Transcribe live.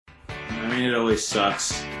I mean, it always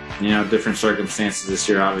sucks. Different circumstances this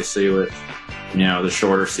year, obviously, with, the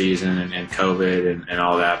shorter season and COVID and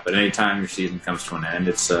all that. But anytime your season comes to an end,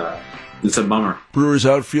 it's a bummer. Brewers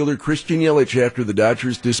outfielder Christian Yelich after the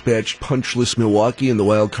Dodgers dispatched punchless Milwaukee in the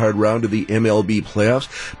wild card round of the MLB playoffs.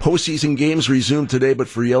 Postseason games resumed today, but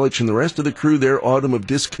for Yelich and the rest of the crew, their autumn of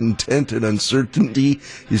discontent and uncertainty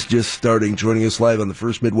is just starting. Joining us live on the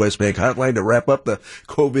First Midwest Bank Hotline to wrap up the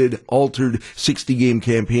COVID-altered 60-game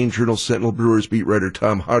campaign, Journal Sentinel Brewers beat writer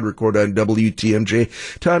Tom Haudricourt on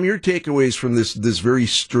WTMJ. Tom, your takeaways from this very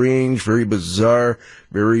strange, very bizarre,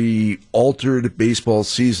 very altered baseball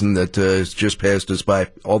season that has just passed us by,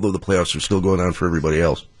 although the playoffs are still going on for everybody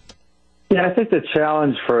else. Yeah, I think the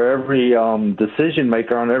challenge for every decision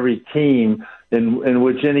maker on every team in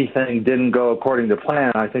which anything didn't go according to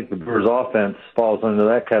plan, I think the Brewers offense falls into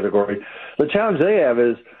that category. The challenge they have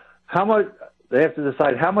is they have to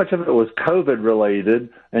decide how much of it was COVID related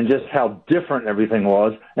and just how different everything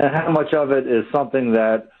was, and how much of it is something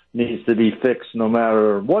that needs to be fixed no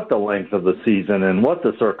matter what the length of the season and what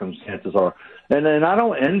the circumstances are. And then I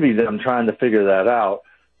don't envy them trying to figure that out,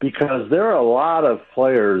 because there are a lot of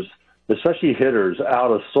players, especially hitters,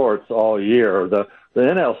 out of sorts all year. The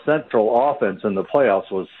NL Central offense in the playoffs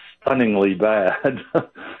was stunningly bad.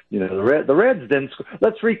 The Reds didn't.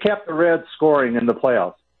 Let's recap the Reds scoring in the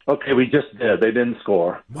playoffs. Okay, we just did. They didn't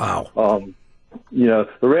score. Wow. The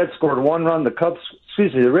Reds scored one run.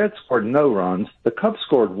 The Reds scored no runs. The Cubs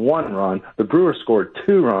scored one run. The Brewers scored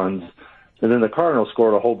two runs. And then the Cardinals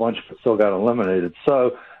scored a whole bunch but still got eliminated.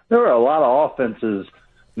 So there were a lot of offenses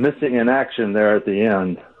missing in action there at the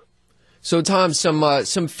end. So, Tom,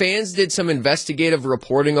 some fans did some investigative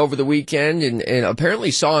reporting over the weekend and apparently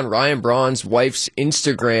saw on Ryan Braun's wife's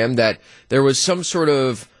Instagram that there was some sort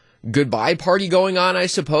of goodbye party going on, I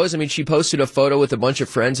suppose. I mean, she posted a photo with a bunch of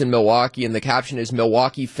friends in Milwaukee, and the caption is,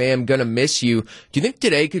 "Milwaukee fam, gonna miss you." Do you think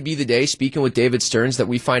today could be the day, speaking with David Stearns, that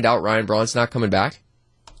we find out Ryan Braun's not coming back?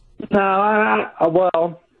 No,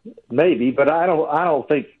 well, maybe, but I don't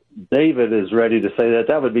think David is ready to say that.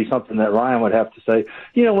 That would be something that Ryan would have to say.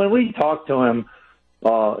 When we talked to him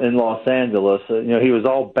in Los Angeles, he was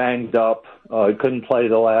all banged up. He couldn't play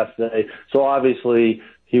the last day. So obviously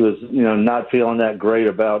he was, not feeling that great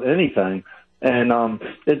about anything. And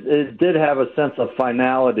it did have a sense of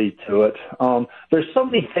finality to it. There's so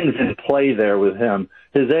many things in play there with him.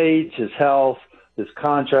 His age, his health, his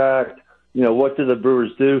contract. What do the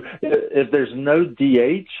Brewers do? If there's no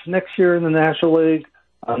DH next year in the National League,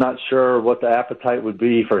 I'm not sure what the appetite would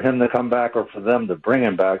be for him to come back or for them to bring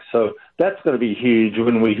him back. So that's going to be huge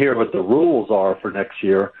when we hear what the rules are for next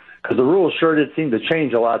year, because the rules sure did seem to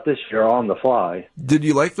change a lot this year on the fly. Did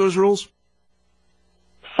you like those rules?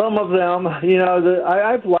 Some of them,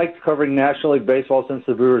 I've liked covering National League baseball since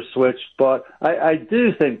the Brewers switched, but I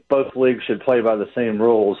do think both leagues should play by the same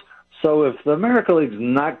rules. So if the American League's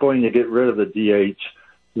not going to get rid of the DH,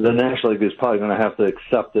 the National League is probably going to have to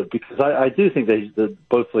accept it, because I do think that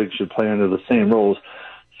both leagues should play under the same rules.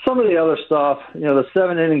 Some of the other stuff, the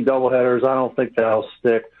 7-inning doubleheaders, I don't think that'll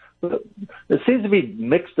stick. But it seems to be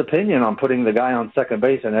mixed opinion on putting the guy on second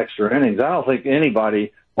base in extra innings. I don't think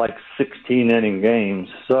anybody likes 16-inning games.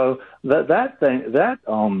 So that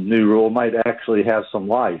new rule might actually have some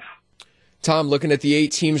life. Tom, looking at the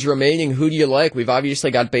 8 teams remaining, who do you like? We've obviously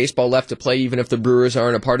got baseball left to play, even if the Brewers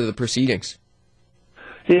aren't a part of the proceedings.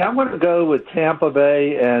 Yeah, I'm going to go with Tampa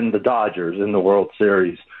Bay and the Dodgers in the World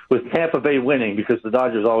Series, with Tampa Bay winning, because the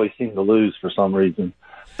Dodgers always seem to lose for some reason.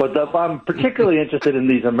 But I'm particularly interested in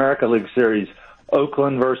these American League series,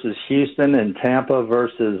 Oakland versus Houston and Tampa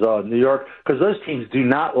versus New York, because those teams do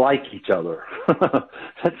not like each other.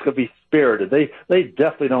 That's going to be spirited. They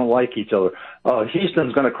definitely don't like each other.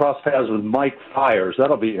 Houston's going to cross paths with Mike Fiers.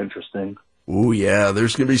 That'll be interesting. Oh, yeah,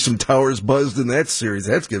 there's going to be some towers buzzed in that series.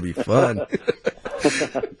 That's going to be fun.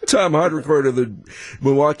 Tom Haudricourt of the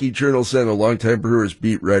Milwaukee Journal Sentinel, longtime Brewers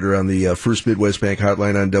beat writer on the First Midwest Bank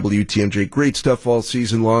Hotline on WTMJ. Great stuff all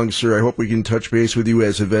season long, sir. I hope we can touch base with you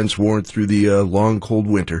as events warrant through the long, cold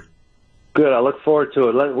winter. Good. I look forward to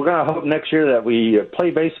it. We're going to hope next year that we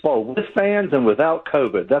play baseball with fans and without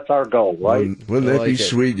COVID. That's our goal, right? Wouldn't that be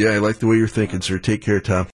sweet? Yeah, I like the way you're thinking, sir. Take care, Tom.